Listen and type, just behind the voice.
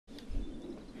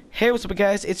Hey, what's up,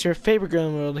 guys? It's your favorite girl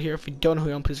in the world here. If you don't know who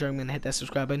I am, please remember to hit that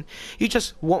subscribe button. You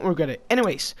just won't regret it.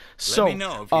 Anyways, so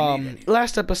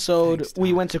last episode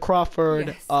we went to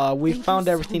Crawford. We found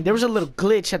everything. There was a little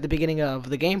glitch at the beginning of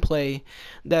the gameplay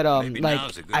that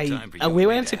we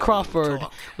went into Crawford.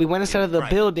 We went inside of the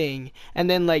building, and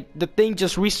then like the thing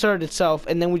just restarted itself,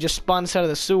 and then we just spawned inside of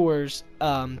the sewers.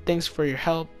 Thanks for your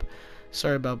help.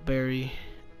 Sorry about Barry.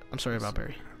 I'm sorry about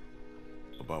Barry.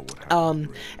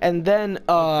 And then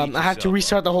I had to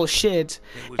restart the whole shit,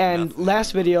 and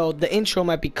last video the intro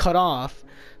might be cut off,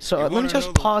 so let me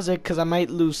just pause it because I might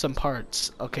lose some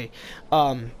parts. Okay,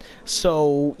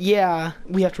 so yeah,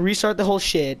 we have to restart the whole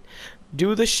shit,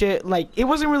 do the shit. Like, it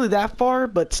wasn't really that far,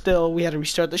 but still we had to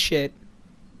restart the shit.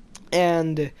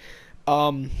 And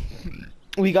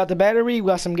we got the battery, we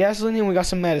got some gasoline, and we got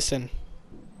some medicine.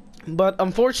 But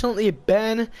unfortunately,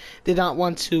 Ben did not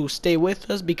want to stay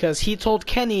with us because he told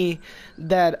Kenny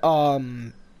that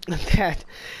that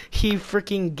he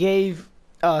freaking gave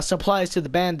supplies to the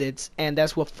bandits, and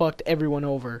that's what fucked everyone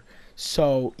over.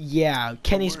 So yeah,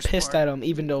 Kenny's pissed at him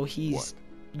even though he's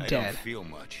dead. I don't feel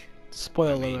much.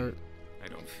 Spoiler alert. I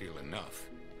don't feel enough.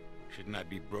 Shouldn't I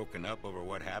be broken up over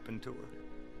what happened to her?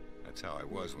 That's how I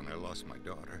was when I lost my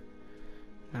daughter.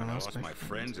 I lost my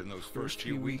friends in those first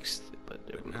few weeks, but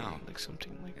now like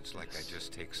something like it's like I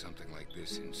just take something like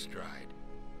this in stride.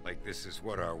 Like this is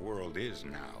what our world is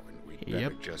now, and we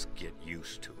better just get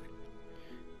used to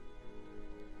it.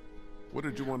 What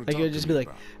did you want to like, talk you'd just be like,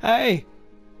 about? Hey,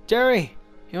 Jerry,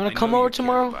 you want to come over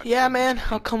tomorrow? Yeah, man,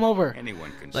 I'll come over.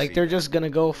 Anyone can like, they're just gonna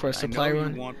go for a supply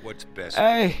run. Want what's best.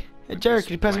 Hey, Jerry,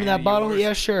 can you pass me that bottle?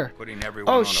 Yeah, sure.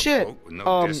 Oh shit,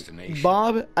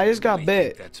 Bob, I just got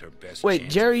bit. Wait,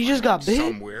 Jerry, you just got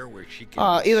bit?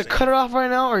 Either cut it off right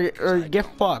now or get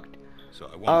fucked.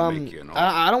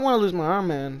 I don't want to lose my arm,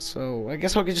 man, so I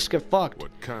guess I could just get fucked.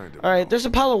 Alright, there's a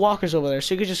pile of walkers over there,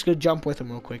 so you could just go jump with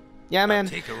them real quick. Yeah, man.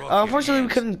 Unfortunately, we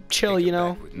couldn't chill, you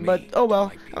know, but oh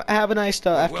well. Have a nice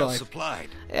afterlife.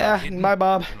 Yeah, bye,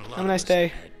 Bob. Have a nice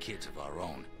day.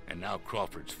 And now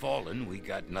Crawford's fallen, we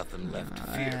got nothing left to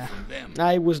fear from them.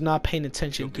 I was not paying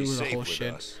attention through the whole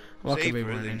shit. Walk away,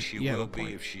 than she will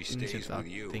be if she stays with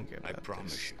you. I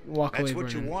promise you. That's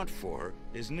what you want for her,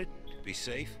 isn't it? To be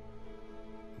safe.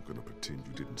 I'm gonna pretend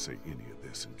you didn't say any of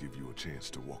this and give you a chance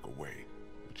to walk away,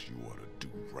 which you ought to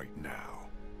do right now.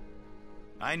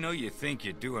 I know you think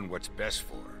you're doing what's best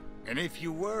for her. And if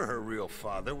you were her real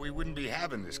father, we wouldn't be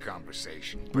having this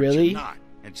conversation. But really? You're not.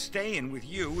 And staying with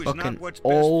you is fucking not what's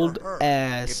best old for her.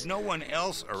 ass if no one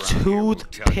else around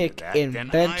toothpick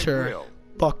inventor,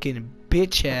 fucking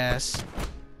bitch ass.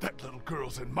 That little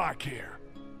girl's in my care.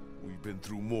 We've been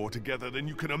through more together than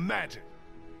you can imagine.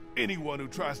 Anyone who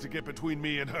tries to get between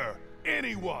me and her,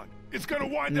 anyone, is gonna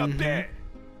wind up dead.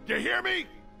 You hear me?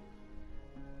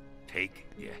 Take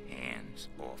your hands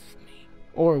off me.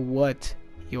 Or what,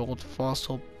 you old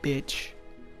fossil bitch?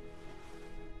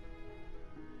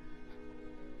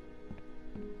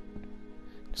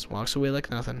 Just walks away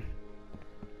like nothing.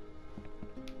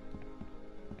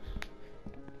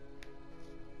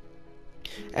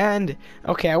 And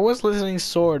okay, I was listening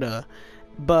sorta,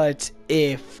 but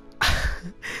if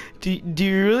do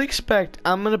you really expect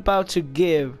I'm about to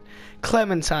give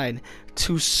Clementine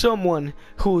to someone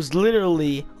who's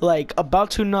literally like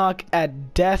about to knock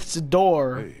at death's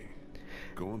door? Hey,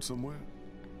 going somewhere?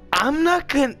 I'm not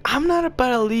about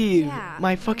to leave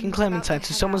my fucking Clementine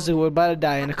to someone who's about to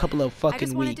die in a couple of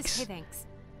fucking weeks.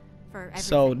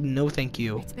 So no thank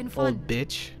you, old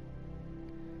bitch.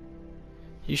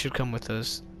 You should come with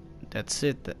us. That's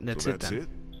it. That's it then.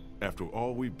 After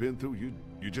all we've been through,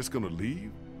 you're just gonna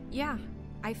leave? Yeah,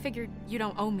 I figured you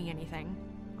don't owe me anything.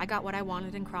 I got what I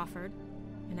wanted in Crawford,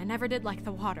 and I never did like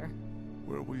the water.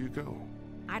 Where will you go?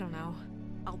 I don't know.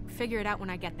 I'll figure it out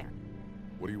when I get there.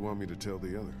 What do you want me to tell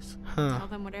the others? Tell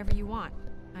them whatever you want.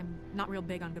 I'm not real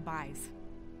big on goodbyes.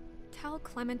 Tell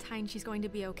Clementine she's going to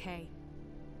be okay.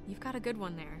 You've got a good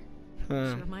one there.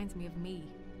 She reminds me of me.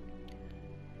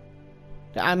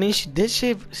 I mean, she did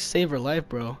save her life,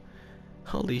 bro.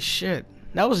 Holy shit.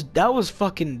 That was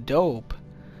fucking dope.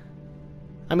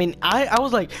 I mean, I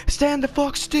was like, stand the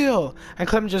fuck still. And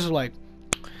Clement just was like,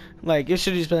 it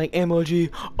should have just been like,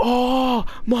 emoji. Oh,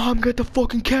 Mom, get the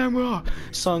fucking camera.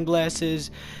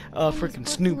 Sunglasses, freaking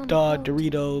Snoop Dogg,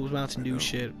 Doritos, Mountain Dew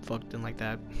shit. Fucking like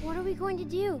that. What are we going to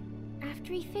do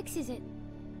after he fixes it?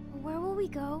 Where will we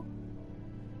go?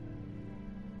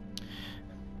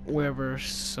 Wherever,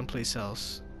 someplace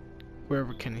else.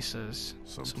 Wherever Kenny says.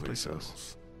 Someplace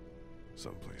else.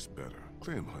 Someplace better.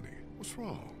 Clem, honey, what's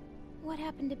wrong? What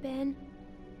happened to Ben?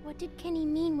 What did Kenny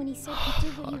mean when he said you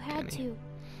did what you had to?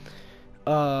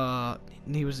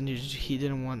 he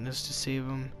didn't want us to save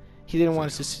him. He didn't want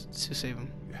us to save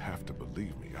him. You have to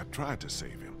believe me. I tried to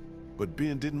save him, but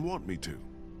Ben didn't want me to.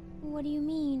 What do you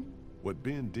mean? What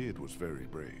Ben did was very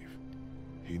brave.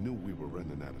 He knew we were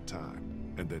running out of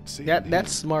time, and that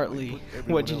that's smartly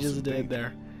what you just did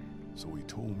there. So he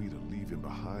told me to leave him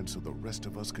behind so the rest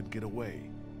of us could get away.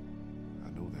 I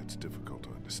know that's difficult to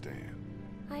understand.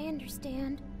 I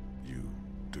understand. You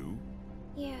do?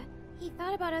 Yeah, he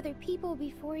thought about other people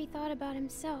before he thought about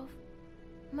himself.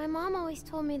 My mom always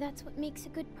told me that's what makes a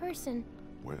good person.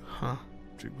 Well,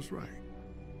 she was right.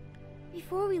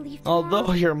 Before we leave tomorrow,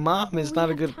 although your mom is not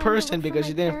a good person because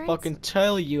she didn't fucking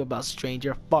tell you about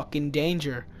stranger fucking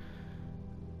danger.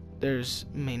 There's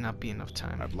may not be enough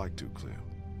time. I'd like to, Clem,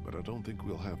 but I don't think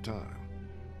we'll have time.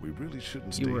 We really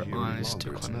shouldn't stay You were here honest to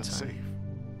any longer. It's not safe. Clementine.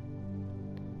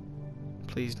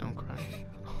 Please don't cry.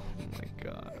 Oh my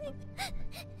god.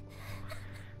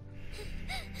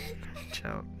 Reach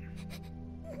out.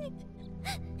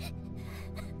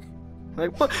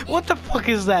 Like what the fuck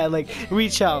is that? Like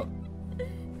reach out.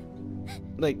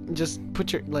 Like just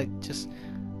put your just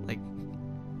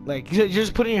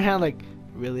put in your hand like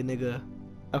really nigga.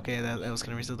 Okay, that was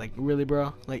gonna reset like really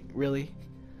bro, like really.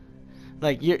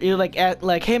 Like you're like at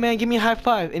like hey man give me a high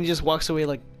five and he just walks away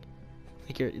like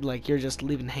you're just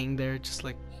leaving hang there just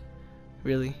like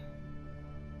really.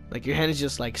 Like your hand is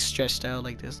just like stretched out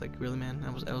like this like really man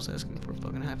I was asking for a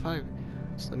fucking high five.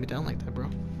 Just let me down like that bro.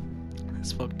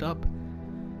 That's fucked up.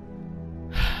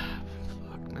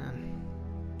 Fuck man.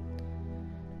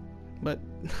 But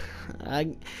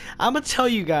I'm gonna tell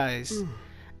you guys,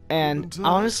 and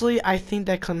honestly, I think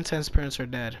that Clementine's parents are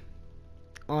dead.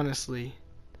 Honestly,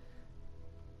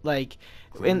 like,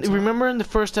 and remember in the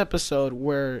first episode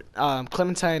where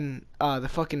Clementine, the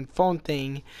fucking phone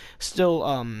thing, still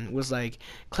was like,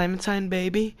 Clementine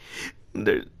baby,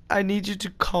 I need you to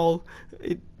call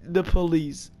the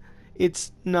police.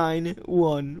 It's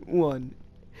 911.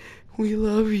 We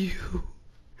love you.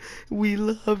 We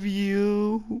love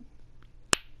you.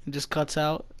 It just cuts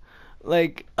out.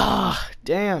 Like,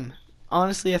 damn.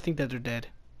 Honestly, I think that they're dead.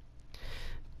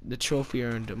 The trophy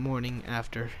earned morning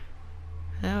after.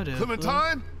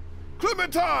 Clementine?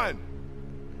 Clementine!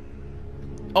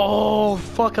 Oh,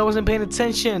 fuck, I wasn't paying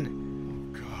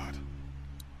attention. Oh, God.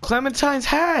 Clementine's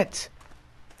hat!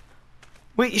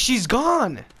 Wait, she's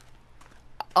gone!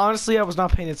 Honestly, I was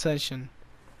not paying attention.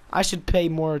 I should pay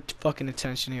more fucking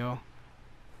attention, yo.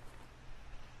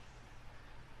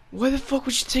 Why the fuck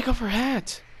would she take off her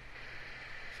hat?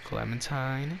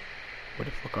 Clementine. Where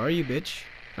the fuck are you, bitch?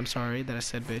 I'm sorry that I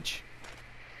said bitch.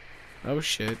 Oh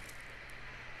shit.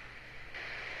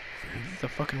 The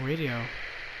fucking radio.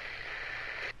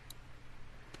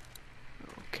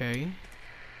 Okay.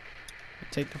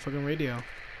 Take the fucking radio.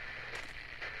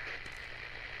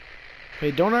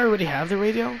 Wait, don't I already have the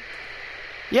radio?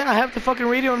 Yeah, I have the fucking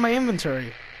radio in my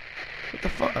inventory. What the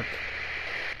fuck? Let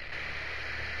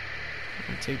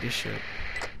me take this shit.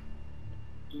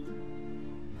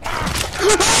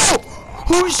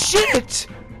 Oh shit!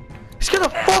 Scared the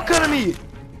fuck out of me!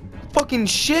 Fucking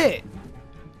shit!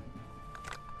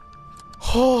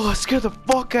 Oh, scared the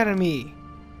fuck out of me!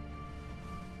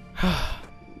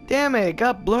 Damn it,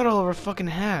 got blood all over her fucking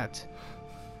hat.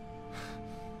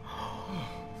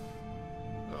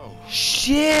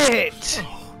 Shit!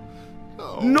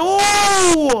 No!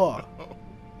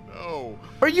 No!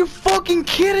 Are you fucking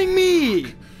kidding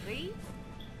me? Lee?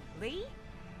 Lee?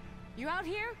 You out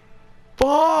here?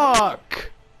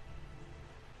 Fuck!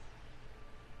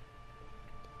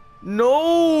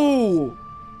 No!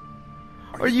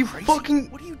 Are you crazy?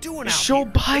 fucking What are you doing out show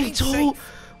here? Bito?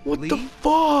 What Lee? the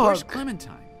fuck? Where's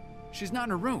Clementine? She's not in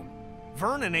her room.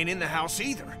 Vernon ain't in the house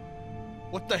either.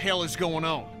 What the hell is going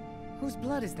on? Whose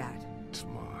blood is that? It's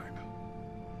mine.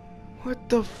 What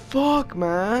the fuck,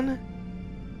 man?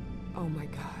 Oh my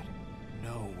god.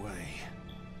 No way.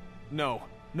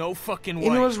 No fucking way.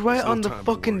 And it was right There's no on the time to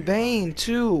fucking worry. vein,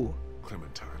 too.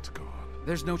 Clementine's gone.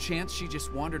 There's no chance she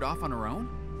just wandered off on her own?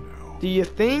 No. Do you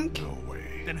think? No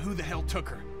way. Then who the hell took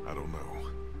her? I don't know.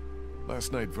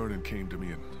 Last night Vernon came to me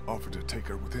and offered to take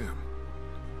her with him.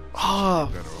 Oh,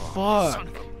 Son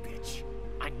fuck. of a bitch.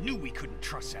 I knew we couldn't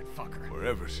trust that fucker.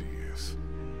 Wherever she is,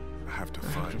 I have to I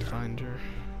have find to her. find her.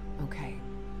 Okay.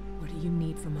 What do you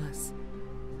need from us?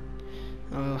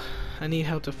 I need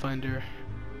help to find her.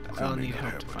 I'll We may need not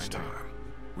help have to much find her. time.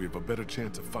 We have a better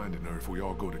chance of finding her if we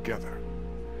all go together.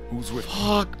 Who's with me?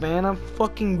 Fuck, man, I'm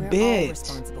fucking We're all bit.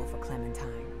 responsible for Clementine.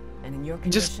 And in your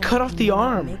Just condition, cut off the you may not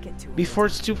arm make it to her before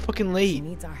this it's too fucking time. She late.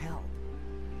 needs our help.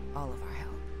 All of our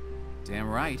help. Damn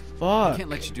right. I Fuck. can't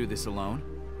let you do this alone.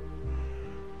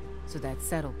 So that's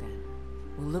settled then.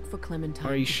 We'll look for Clementine.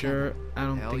 Are you sure? I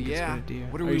don't Hell think it's a yeah. good idea.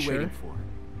 What are we you waiting sure?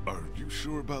 for? Are you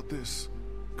sure about this?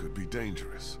 Could be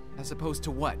dangerous. As opposed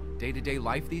to what? Day-to-day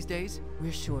life these days?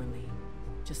 We're sure, Lee.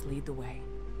 Just lead the way.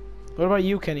 What about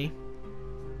you, Kenny?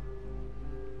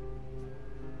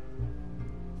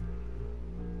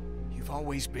 You've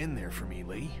always been there for me,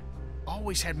 Lee.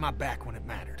 Always had my back when it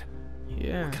mattered.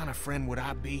 Yeah. What kind of friend would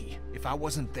I be if I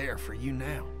wasn't there for you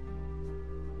now?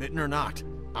 Bitten or not,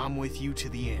 I'm with you to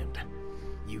the end.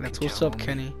 You That's can what's count up, on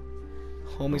Kenny.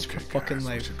 Homies Okay, for fucking guys,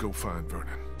 we life. should go find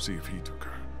Vernon. See if he took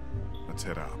her. Let's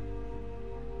head out. me.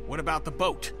 What about the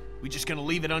boat? We just gonna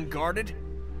leave it unguarded?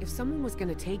 If someone was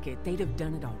gonna take it, they'd have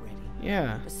done it already.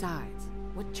 Yeah. Besides,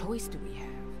 what choice do we have?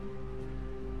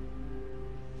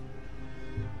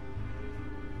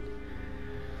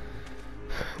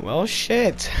 Well,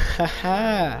 shit.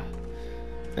 Haha.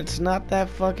 It's not that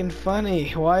fucking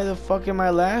funny. Why the fuck am I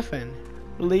laughing?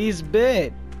 Lee's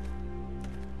bit.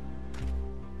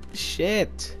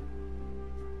 Shit.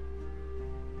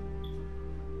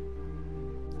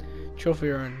 Trophy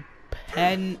earned.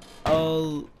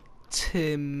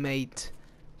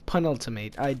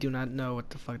 Penultimate. I do not know what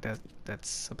the fuck that's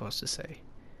supposed to say.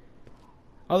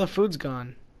 Oh, the food's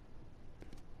gone.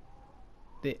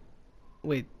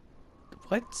 Wait.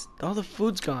 What? All the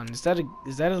food's gone. Is that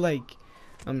a like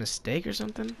a mistake or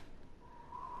something?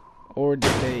 Or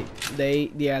did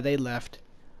they left.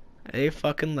 They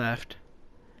fucking left.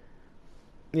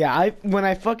 Yeah, when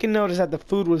I fucking noticed that the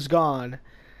food was gone,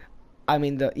 I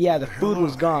mean the food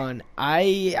was gone.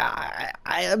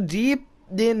 I deep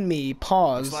in me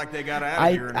paused. Looks like they got out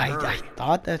of here in a hurry. I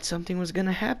thought that something was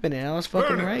gonna happen, and I was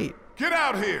fucking Vernon, right. Get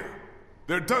out here!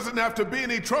 There doesn't have to be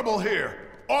any trouble here.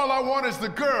 All I want is the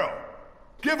girl.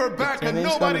 Give her back and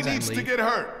nobody needs to get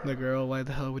hurt. The girl? Why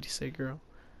the hell would you say girl?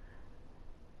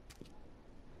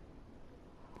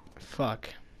 Fuck.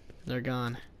 They're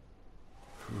gone.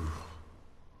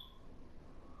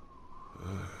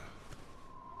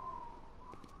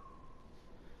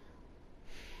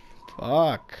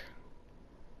 Fuck.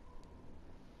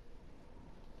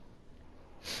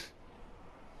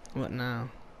 What now?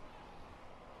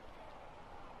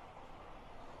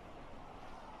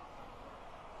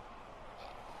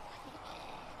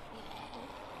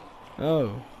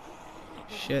 Oh.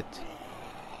 Shit.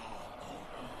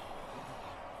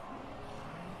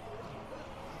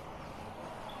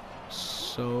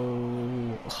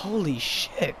 So... Holy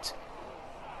shit.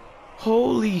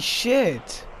 Holy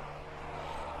shit.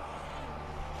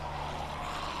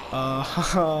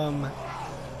 Oh.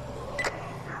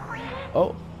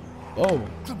 Oh.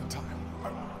 Clementine,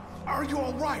 are you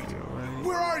all right?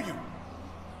 Where are you?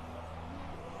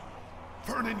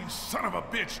 Vernon, you son of a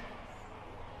bitch.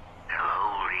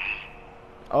 Hello, Lee.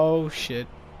 Oh shit.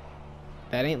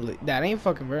 That ain't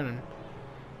fucking Vernon.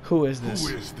 Who is this?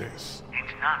 Who is this?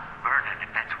 It's not Vernon if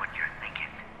that's what you're thinking.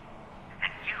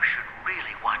 And you should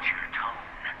really watch your tone.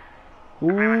 Who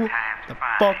Clementine's the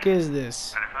fine, fuck is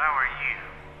this? But if I were you,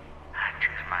 I'd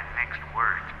choose my next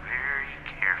words very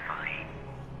carefully.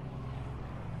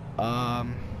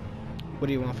 What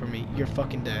do you want from me? You're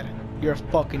fucking dead. You're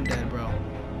fucking dead, bro.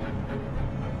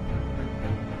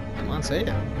 Come on, say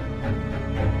it.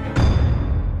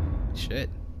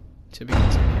 Shit. To be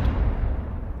continued.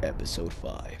 Episode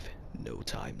 5. No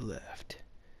time left.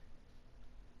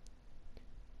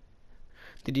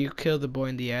 Did you kill the boy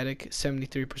in the attic?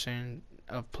 73%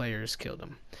 of players killed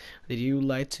him. Did you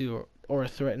lie to or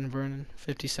threaten Vernon?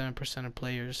 57% of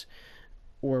players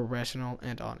were rational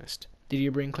and honest. Did you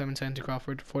bring Clementine to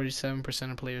Crawford?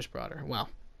 47% of players brought her. Wow.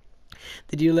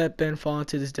 Did you let Ben fall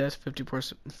to his death?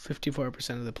 54%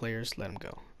 of the players let him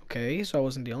go. Okay, so I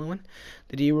wasn't the only one.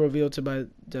 Did you reveal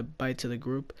the bite to the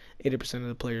group? 80% of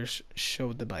the players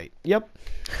showed the bite. Yep.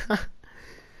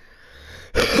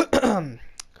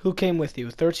 Who came with you?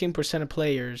 13% of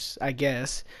players, I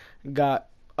guess, got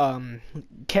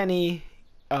Kenny,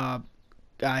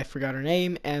 I forgot her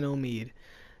name, and Omid.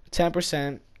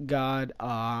 10% got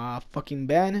fucking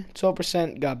Ben.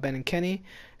 12% got Ben and Kenny.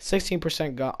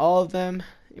 16% got all of them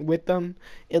with them.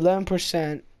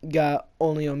 11% got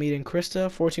only Omid and Krista.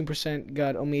 14%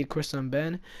 got Omid, Krista, and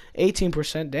Ben.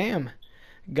 18%, damn,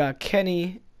 got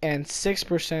Kenny. And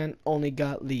 6% only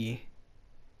got Lee.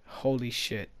 Holy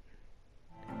shit.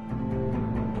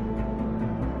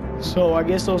 So I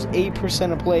guess those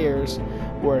 8% of players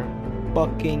were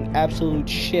fucking absolute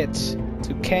shits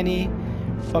to Kenny,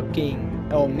 fucking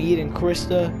Omid and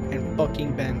Krista, and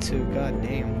fucking Ben too. God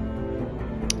damn.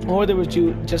 Or they was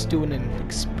just doing an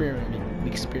experiment, I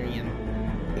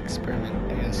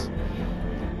guess.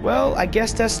 Well, I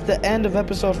guess that's the end of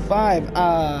episode 5.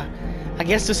 I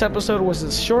guess this episode was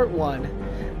a short one.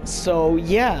 So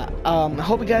yeah, I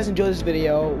hope you guys enjoyed this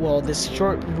video. Well, this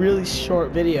short, really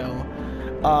short video.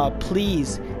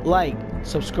 Please like,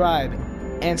 subscribe,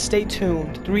 and stay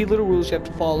tuned. 3 little rules you have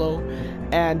to follow,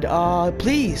 and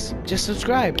please just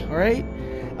subscribe. All right.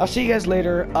 I'll see you guys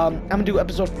later. I'm gonna do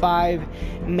episode 5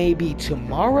 maybe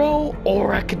tomorrow,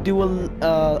 or I could do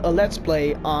a let's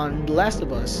play on The Last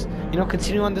of Us. You know,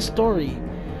 continue on the story.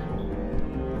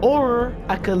 Or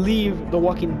I could leave The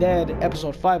Walking Dead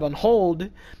episode 5 on hold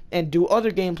and do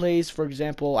other gameplays. For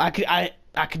example, I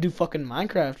could do fucking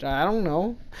Minecraft. I don't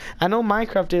know. I know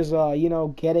Minecraft is you know,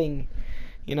 getting,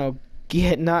 you know,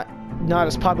 not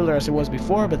as popular as it was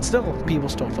before, but still people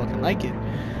still fucking like it.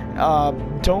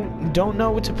 Don't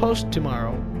know what to post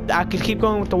tomorrow. I could keep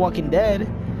going with The Walking Dead.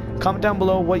 Comment down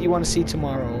below what you want to see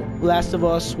tomorrow. Last of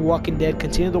Us, Walking Dead,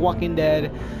 continue The Walking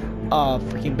Dead,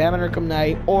 freaking Batman Arkham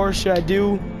Knight, or should I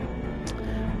do?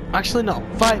 Actually, no.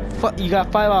 You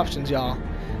got 5 options, y'all.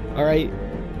 All right,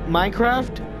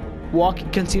 Minecraft,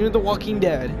 continue The Walking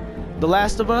Dead, The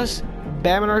Last of Us,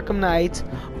 Batman Arkham Knight,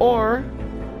 or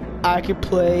I could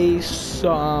play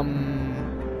some.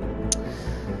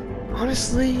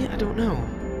 Honestly, I don't know.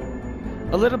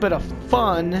 A little bit of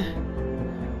fun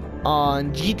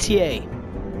on GTA.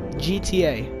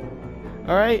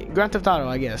 Alright, Grand Theft Auto,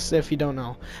 I guess, if you don't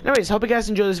know. Anyways, hope you guys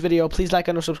enjoyed this video. Please like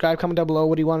and subscribe. Comment down below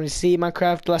what do you want me to see.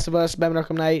 Minecraft, The Last of Us, Batman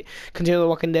Arkham Knight, continue The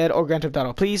Walking Dead, or Grand Theft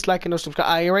Auto. Please like and subscribe.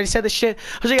 I already said this shit.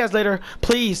 I'll see you guys later.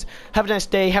 Please, have a nice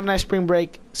day. Have a nice spring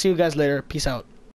break. See you guys later. Peace out.